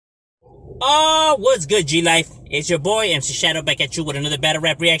Oh, what's good, G-Life? It's your boy, MC Shadow, back at you with another battle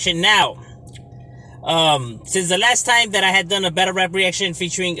rap reaction. Now, since the last time that I had done a battle rap reaction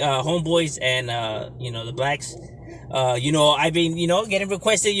featuring, Homeboys and, the Blacks, I've been, getting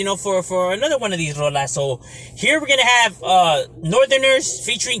requested, for another one of these rolas. So, here we're gonna have, Northerners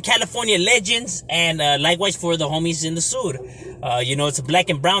featuring California legends, and, likewise for the homies in the Sur. It's a black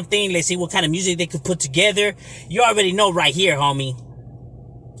and brown thing. Let's see what kind of music they could put together. You already know right here, homie.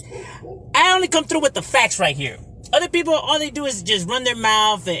 I only come through with the facts right here. Other people, all they do is just run their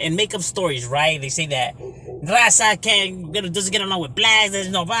mouth and make up stories, right? They say that Raza doesn't get along with blacks, there's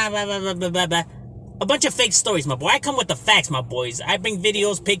no blah, blah, blah, blah, blah, blah, blah. A bunch of fake stories, my boy. I come with the facts, my boys. I bring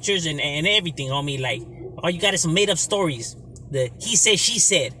videos, pictures, and everything, homie. Like, all you got is some made-up stories. The he said, she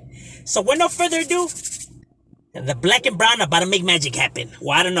said. So, with no further ado, the black and brown are about to make magic happen.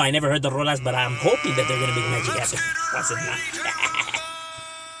 Well, I don't know. I never heard the rolas, but I'm hoping that they're going to make magic happen. What's it not?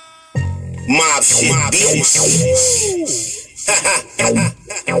 Mob shit, bitch.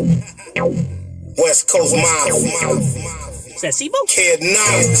 West Coast mob. Is that Sibo? Kid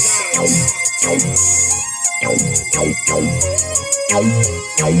Knox.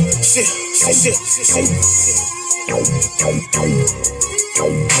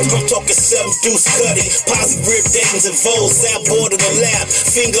 I'm talking 7 deuce cutting, positive rib datings and voles, out board of the lap,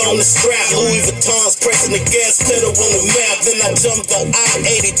 finger on the strap, Louis Vuitton's pressing the gas pedal on the map. Then I jumped the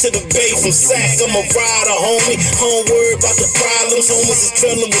I-80 to the bay from Sac. I'm a rider, homie, home worried about the problems. Homies is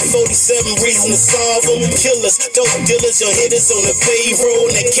trembling with 47 reasons to solve them. Killers, dope dealers, your hitters on the payroll,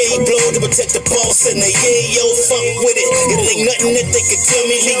 and that K-blow to protect the boss and the yayo. Fuck with it, it ain't nothing that they can tell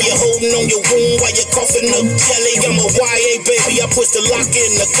me. Leave you holding on your wound while you're coughing up jelly. I'm a YA baby, I push the lock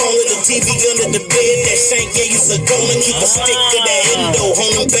in the corner, the TV under the bed, that shank, yeah, you a gonna keep a stick to that endo,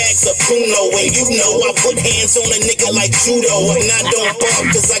 holding bags of Pruno, and I put hands on a nigga like judo, and I don't bark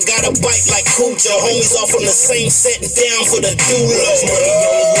cause I got a bite like Cujo, homies off on the same set and down for the dulo. Money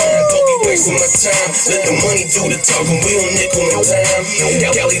on the line, don't be wasting my time, let the money do the talking, we don't nickel in time,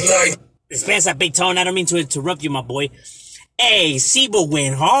 Cali like. This man's a big tone, I don't mean to interrupt you, my boy. Hey, Sibo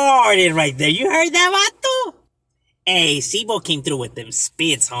went hard in right there, you heard that, vato? Hey, Sibo came through with them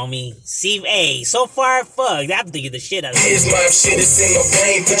spits, homie. Hey, so far, fuck, I'm thinking the shit out of it. Here's my shit, it's in my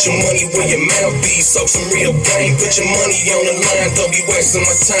vein. Put your money where your mouth be. Soak some real game. Put your money on the line. Don't be wasting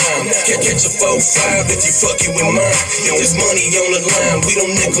my time. Can't catch a 4-5 if you fucking with mine. If there's money on the line, we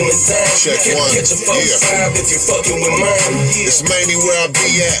don't nickel and dime. Can't catch a 4-5 if you fucking with mine. It's mainly where I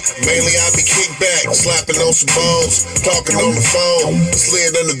be at. Mainly I be kicked back, slapping on some bones, talking on the phone.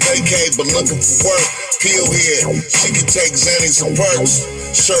 Slid in the vacate, but looking for work. Peel here. She can take Xannies and perks.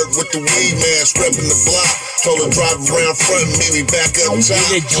 Shirt with the weed mask, repping the block. Told her drive around front and meet me back up top.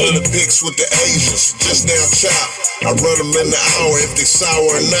 One of the pics with the Asians, just now chop. I run them in the hour if they sour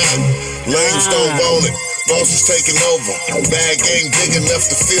or not. Lanes don't want it. Boss is taking over. Bag ain't big enough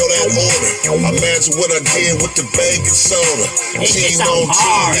to fill that order. Imagine what I did with the baking soda. Team on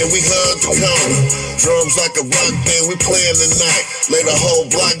team, and we hug the corner. Drums like a rock band, we playing tonight. Lay the whole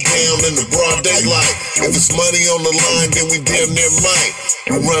block down in the broad daylight. If it's money on the line, then we damn near might.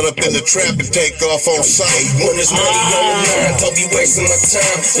 I run up in the trap and take off on sight. When there's money on the line, don't be wasting my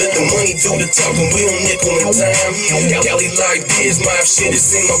time. Let the money do the talking, we don't nickel in time. Cali like this, my shit is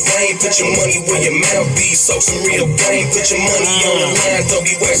in my vein. Put your money where your mouth be. Soak some real game, put your money on the line, don't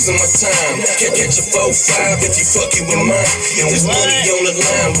be wasting my time. Can't catch a 4-5 if you fucking with mine. If there's money on the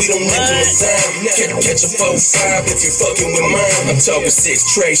line, we don't nickel in time. Can't catch a 4-5 if you fucking with mine. I'm talking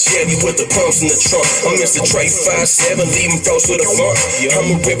 6 tray Chevy with the pumps in the trunk. I'm Mr. Trey 5-7, leaving froze with a funk. I'm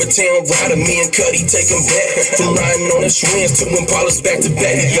a Rivertown rider, me and Cuddy take them back. From riding on the Schwins to Impalas back to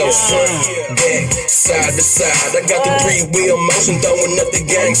back. It goes front, back, side to side. I got the 3-wheel motion, throwing up the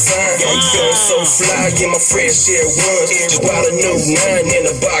gang sign. I'm feeling so fly, yeah, my fresh air ones. Just bought a new 9 in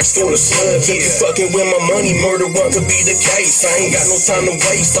a box full of slugs. If you fucking with my money, murder one could be the case. I ain't got no time to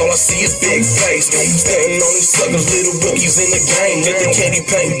waste, all I see is big face. Standing on these suckers, little rookies in the game. Let the candy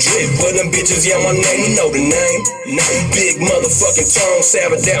paint drip, but them bitches yell my name, you know the name. Big motherfucking tone,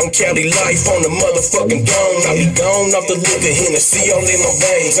 Savage down Cali life on the motherfucking dome. I be gone off the liquor, Hennessy all in my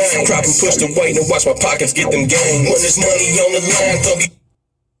veins. Crop and push the weight and watch my pockets get them gains. When there's money on the line, don't be.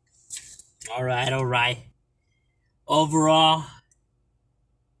 Alright. Overall,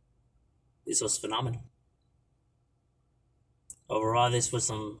 this was phenomenal. Overall, this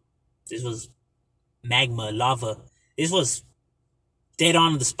was magma, lava. This was dead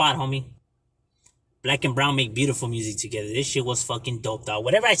on the spot, homie. Black and brown make beautiful music together. This shit was fucking dope, dog.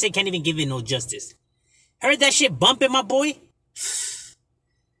 Whatever I say can't even give it no justice. Heard that shit bumping, my boy?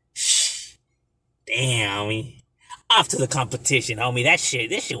 Damn, homie. Off to the competition, homie.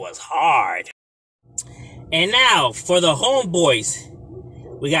 This shit was hard. And now, for the homeboys,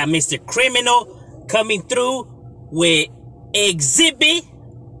 we got Mr. Criminal coming through with Exhibit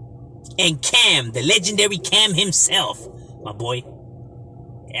and Cam, the legendary Cam himself, my boy.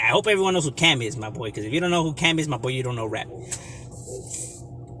 Yeah, I hope everyone knows who Cam is, my boy, because if you don't know who Cam is, my boy, you don't know rap.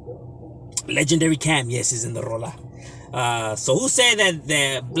 Legendary Cam, yes, is in the rola. So who said that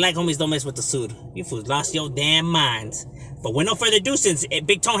the black homies don't mess with the suit? You fools lost your damn minds. But with no further ado, since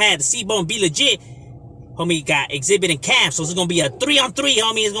Big Tone had the C-Bone be legit, homie got Exhibit and Cam, so it's gonna be a 3-on-3,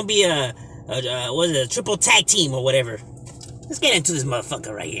 homie. It's gonna be a triple tag team or whatever. Let's get into this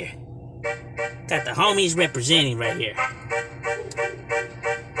motherfucker right here. Got the homies representing right here.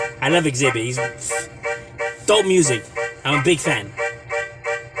 I love Exhibit. He's dope music. I'm a big fan.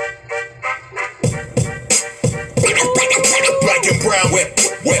 Black and brown, West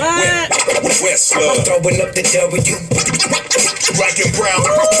Love. Throwing up the W. Black and brown,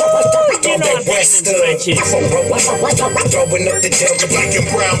 that West Throwing up the W. Black and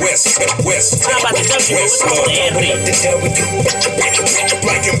brown, West How about the W? What's Love. the Throwing up the W.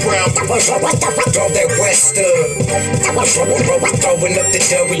 Black and brown, that West Throwing up the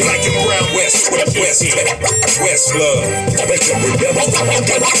W. Black and brown, West Love.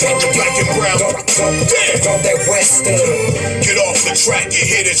 Black and brown, that West. Get off the track, you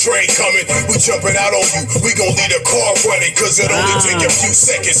hear the train coming. We jumping out on you, we gon' leave the car running, cause it only take a few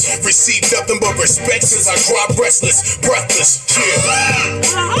seconds. Receive nothing but respect since I drop restless, breathless. Yeah.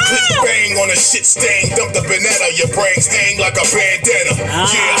 Click bang on a shit stain, dump the banana, your brains hang like a bandana.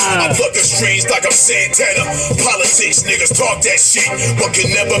 Yeah, I plug the strings like I'm Santana. Politics, niggas talk that shit, but can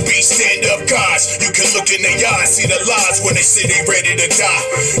never be stand-up guys. You can look in their eyes, see the lies when they say they ready to die.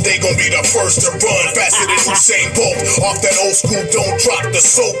 They gon' be the first to run, faster than Usain Bolt. Off that old school, don't drop the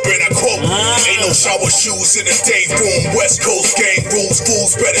soap in a quote. Ain't no shower shoes in the day room. West Coast game rules,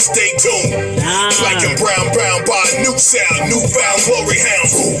 fools better stay tuned. Black and brown, bound by a new sound, newfound glory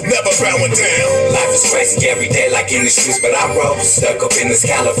hounds, never bowing down. Life is crazy every day, like in the streets, but I roll. Stuck up in this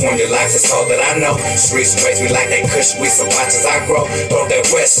California life, is all that I know. Streets raise me like they cush we, so watch as I grow. Throw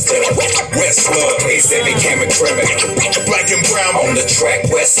that West Love. They say they became a criminal. Black and brown On the track,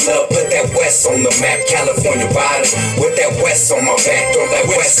 West Love, put that West on the map. California riders with that West on my back. Throw that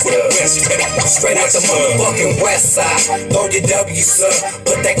West Love. Straight out the motherfucking West Side. Throw your W, sir.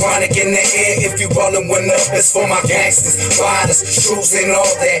 Put that chronic in the air if you rollin' one up. It's for my gangsters, riders, shoes and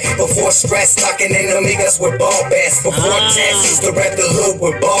all that. Before stress, locking in them niggas with ball bats. Before taxes, the rap the hood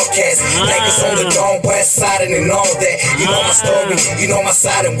with ball cats. Niggas on the Dawn West Side and all that. You know my story, you know my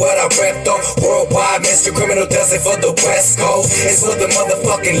side and what I rap though. Worldwide, Mr. Criminal does it for the West Coast. It's for the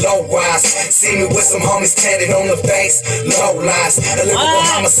motherfucking low rise. See me with some homies tatted on the face. Low lies, a lyrical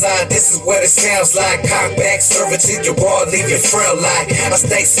homicide. This is what it sounds like. Cock back, serve it to your raw, leave your frail like. I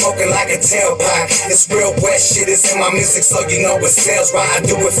stay smoking like a tailpipe. This real West shit is in my music, so you know it sells right. I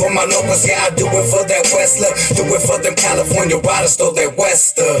do it for my locals, yeah, I do it for that West look. Do it for them California riders, throw that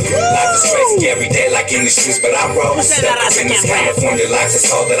West up. Life is crazy every day, like in the streets, but I roll. Step up in this California life,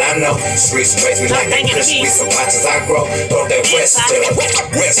 it's all that I know. Streets raise me like they push me, so watch as I grow. Throw that West up.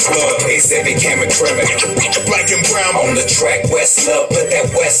 West Love. They say became a criminal. Black and brown On the track, West Love, put that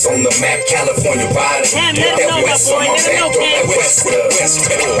West on the map. California riders, Cam, put let that them know, West my on boy, my let them back. know, Throw Cam. that West Love.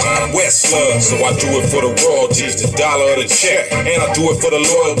 West Love. So I do it for the royalties, the dollar of the check, and I do it for the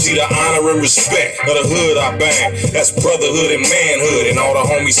loyalty, the honor and respect of the hood I bang. That's brotherhood and manhood, and all the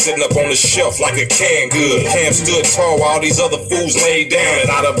homies sitting up on the shelf like a canned good. Cam stood tall while these other fools laid down,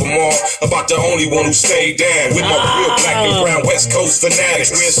 and out of them all, about the only one who stayed down. With my real black and brown West Coast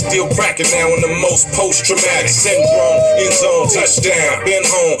fanatics, we're still cracking now in the most post-traumatic syndrome. End zone, touchdown, been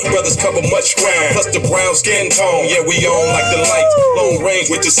home, brothers cover much ground, plus the brown skin tone. Yeah, we on like the lights, long range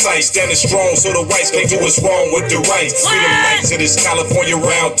with the sights, standing strong so the whites can't do us wrong with the rights. Freedom nights to this California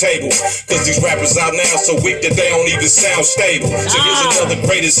round table, cause these rappers out now so weak that they don't even sound stable. So here's another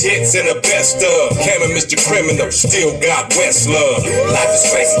greatest hits and the best of Cam and Mr. Criminal, still got West Love. Life is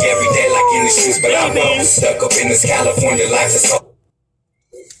crazy every day, like in the streets, but I roll. Stuck up in this California life, it's all.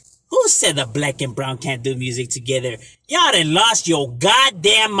 Who said the black and brown can't do music together? Y'all done lost your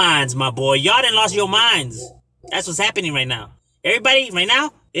goddamn minds, my boy. Y'all done lost your minds. That's what's happening right now. Everybody, right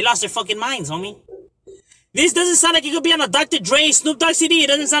now, they lost their fucking minds, homie. This doesn't sound like it could be on a Dr. Dre, Snoop Dogg CD. It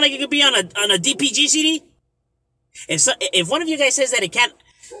doesn't sound like it could be on a DPG CD. If one of you guys says that it can't...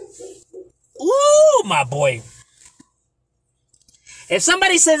 Ooh, my boy. If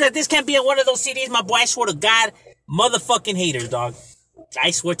somebody says that this can't be on one of those CDs, my boy, I swear to God, motherfucking haters, dog.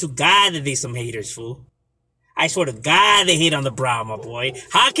 I swear to God that they some haters, fool. I swear to God, they hate on the brown, my boy.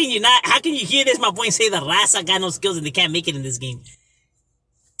 How can you hear this, my boy, and say the raza got no skills and they can't make it in this game?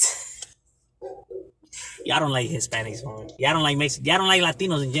 Y'all don't like Hispanics, man. Y'all don't like Mexicans. Y'all don't like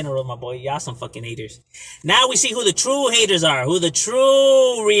Latinos in general, my boy. Y'all some fucking haters. Now we see who the true haters are. Who the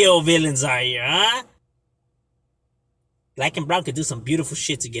true real villains are here, huh? Black and brown could do some beautiful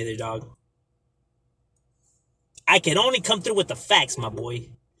shit together, dog. I can only come through with the facts, my boy.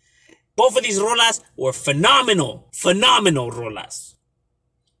 Both of these rolas were phenomenal. Phenomenal rolas.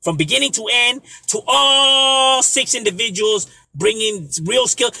 From beginning to end, to all 6 individuals bringing real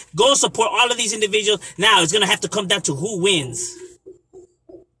skill. Go support all of these individuals. Now it's going to have to come down to who wins.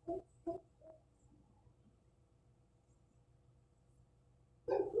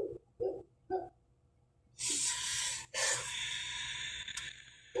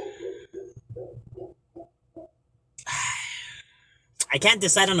 I can't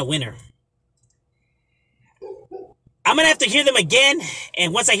decide on a winner. I'm gonna have to hear them again,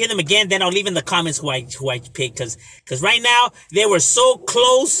 and once I hear them again, then I'll leave in the comments who I pick, cause right now they were so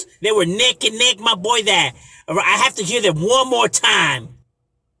close, they were neck and neck, my boy. That I have to hear them one more time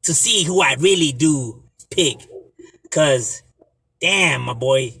to see who I really do pick, cause damn, my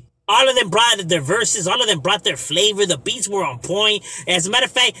boy, all of them brought their verses, all of them brought their flavor. The beats were on point. As a matter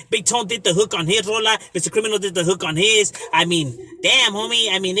of fact, Big Tone did the hook on his rola. Mr. Criminal did the hook on his. I mean, damn, homie.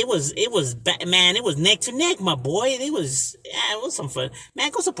 I mean, it was man, it was neck to neck, my boy. It was some fun.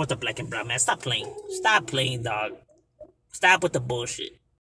 Man, go support the black and brown, man. Stop playing, dog. Stop with the bullshit.